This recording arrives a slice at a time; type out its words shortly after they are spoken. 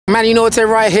Manny Norté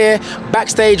right here,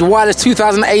 Backstage, Wireless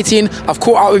 2018. I've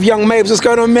caught up with young Mabel. What's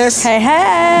going on, miss? Hey, hey.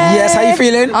 Yes, how you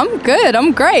feeling? I'm good,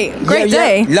 I'm great. Great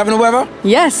day. Loving the weather?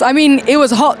 Yes, I mean, it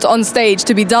was hot on stage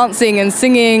to be dancing and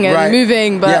singing and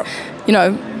moving, but, you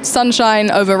know,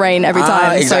 sunshine over rain every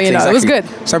time. Exactly, so, you know, it was good.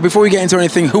 So before we get into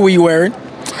anything, who are you wearing?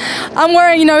 I'm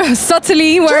wearing, you know,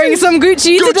 subtly wearing some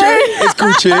Gucci today. It's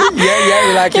Gucci. Yeah,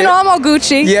 you like it. You know, I'm all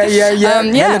Gucci. Yeah.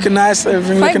 Hair looking nice,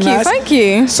 everything looking nice. Thank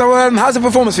you. So, how's the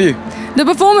performance for you? The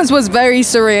performance was very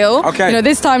surreal. Okay. You know,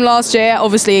 this time last year,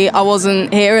 obviously, I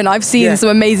wasn't here, and I've seen some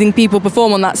amazing people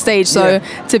perform on that stage. So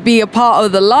to be a part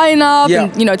of the lineup,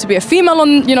 and you know, to be a female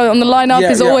on the lineup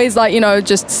is always like, you know,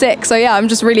 just sick. So yeah, I'm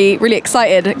just really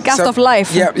excited, gassed off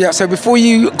life. Yeah. So before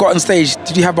you got on stage,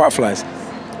 did you have butterflies?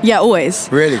 Yeah, always.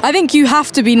 Really? I think you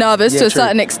have to be nervous to a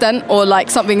certain extent, or like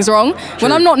something's wrong.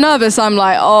 When I'm not nervous, I'm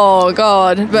like, oh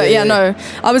God. But no,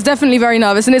 I was definitely very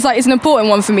nervous, and it's like, it's an important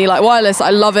one for me. Like Wireless,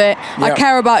 I love it. I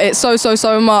care about it so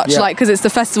much. Like, because it's the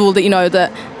festival that, you know,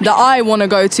 that I want to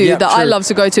go to, that I love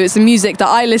to go to. It's the music that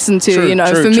I listen to, you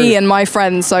know, for me and my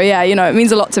friends. So yeah, you know, it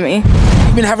means a lot to me.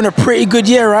 You've been having a pretty good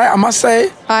year, right? I must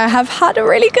say. I have had a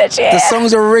really good year. The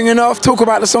songs are ringing off. Talk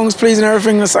about the songs, please, and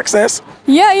everything, the success.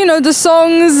 Yeah, you know, the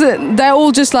songs, they're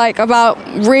all just like about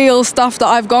real stuff that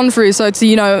I've gone through. So to,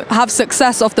 you know, have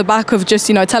success off the back of just,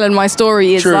 you know, telling my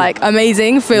story is like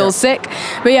amazing, feels sick.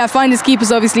 But yeah, Finders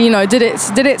Keepers obviously, you know, did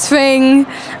its thing.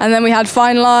 And then we had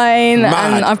Fine Line.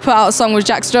 And I've put out a song with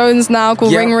Jax Jones now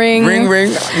called Ring Ring. Ring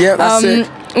Ring, yeah, that's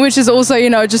it. Which is also, you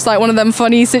know, just like one of them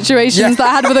funny situations that I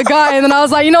had with a guy, and then I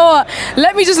was like, you know what,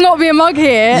 let me just not be a mug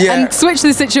here and switch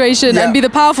the situation and be the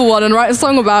powerful one and write a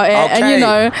song about it, and you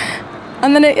know,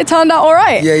 and then it turned out all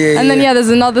right. And then there's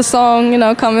another song, you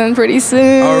know, coming pretty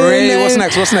soon. Oh really? What's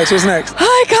next?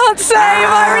 I can't say if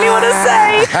I really want to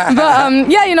say,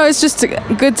 but yeah, you know, it's just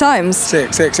good times.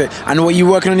 Sick. And are you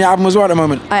working on your album as well at the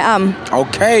moment? I am.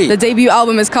 Okay. The debut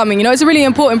album is coming. You know, it's a really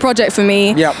important project for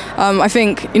me. I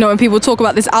think, you know, when people talk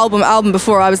about this album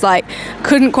before, I was like,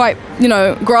 couldn't quite, you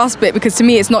know, grasp it, because to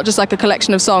me it's not just like a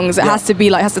collection of songs. It has to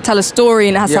be like, has to tell a story,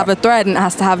 and it has to have a thread, and it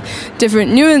has to have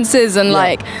different nuances, and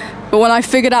like, but when I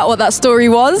figured out what that story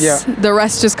was, the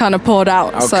rest just kind of poured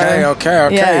out. Okay.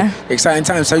 Yeah. Exciting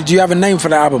time. So do you have a name for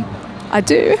the album? I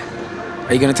do.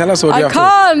 Are you going to tell us, or do you have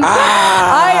can't.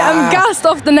 I am gassed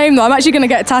off the name though. I'm actually going to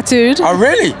get it tattooed. Oh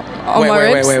really? On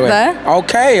my ribs there.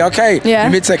 Okay. Yeah.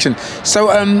 Midsection. So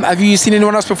have you seen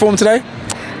anyone else perform today?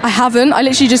 I haven't. I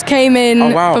literally just came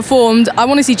in, performed. I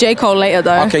want to see J. Cole later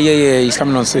though. Okay, yeah. He's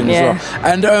coming on soon as well.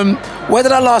 And where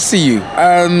did I last see you?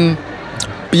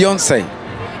 Beyoncé.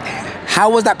 How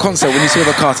was that concert when you saw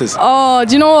the Carters? Oh,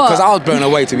 do you know what? Because I was blown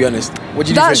away, to be honest. What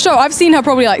did you think? That show, I've seen her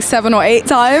probably like 7 or 8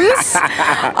 times,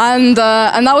 and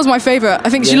that was my favorite. I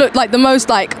think she looked like the most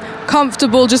like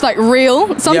comfortable, just like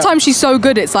real. Sometimes she's so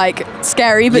good, it's like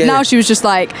scary, but now she was just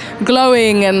like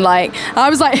glowing, and like I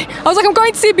was like, I'm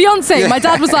going to see Beyonce. My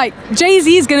dad was like,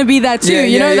 Jay-Z's gonna be there too.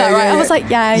 You know that, right? I was like,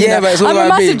 but it's all I'm a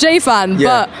massive Jay fan,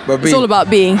 but it's all about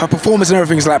B. Her performance and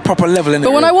everything is like proper level in it.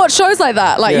 But when I watch shows like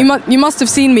that, like you must have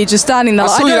seen me just standing there.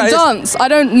 Like, I don't dance, I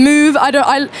don't move,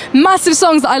 I massive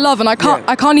songs that I love, and I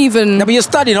can't even. No, but you're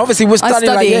studying. Obviously, we're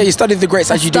studying. Like, you studied the greats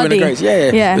as you do in the greats.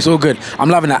 Yeah. It's all good. I'm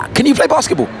loving that. Can you play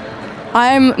basketball?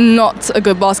 I'm not a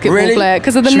good basketball player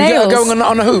because of the nails. Should we get going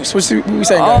on the hoops? What are we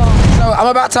saying? So I'm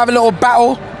about to have a little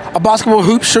battle, a basketball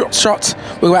hoop shot.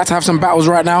 We're about to have some battles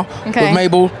right now with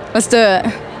Mabel. Let's do it.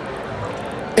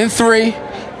 In 3,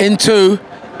 in 2,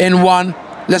 in 1.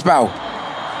 Let's battle.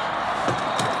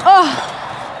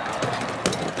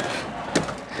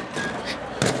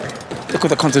 Look at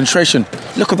the concentration.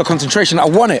 Look at the concentration. I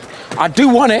want it. I do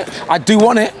want it.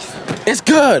 It's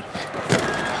good.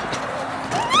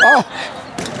 Oh.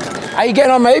 How you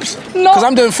getting on, Mabes? Because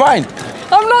I'm doing fine.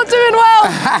 I'm not doing well.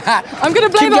 I'm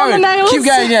going to blame it on the nails. Keep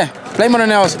going, yeah. Blame on the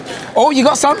nails. Oh, you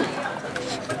got some?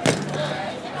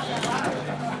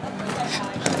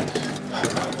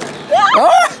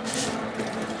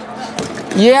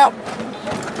 Yeah.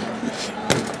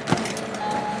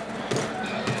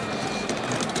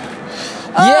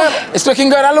 Yeah, it's looking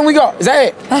good. How long we got? Is that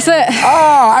it? That's it.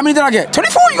 How many did I get?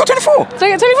 24? You got 24? Did I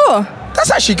get 24?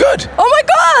 That's actually good. Oh my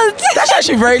God! That's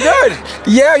actually very good.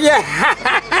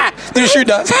 Yeah. Did you shoot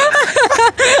that?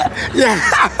 Yeah,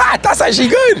 that's actually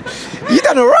good. You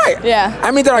done all right. Yeah.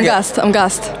 How many did I get? I'm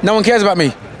gassed. No one cares about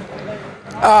me.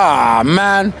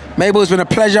 Man. Mabel, it's been a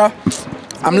pleasure.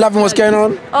 I'm loving what's going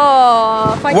on.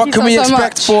 Oh, thank you so much. What can we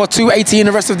expect for 2018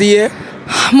 the rest of the year?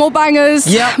 More bangers,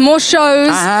 more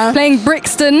shows, playing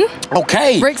Brixton.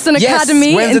 Okay. Brixton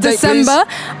Academy in December.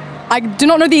 I do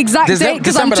not know the exact date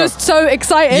because I'm just so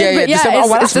excited. Yeah, but yeah,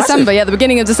 December. it's December. Yeah, the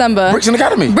beginning of December. Brixton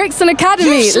Academy. Brixton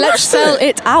Academy. You Let's sell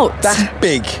it out. That's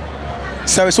big.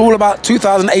 So it's all about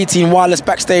 2018 Wireless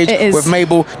Backstage with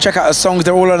Mabel. Check out her songs.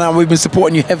 They're all on now. We've been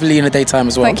supporting you heavily in the daytime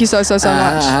as well. Thank you so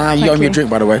much. You owe me a drink,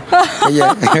 by the way.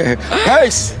 Yeah.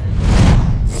 Peace.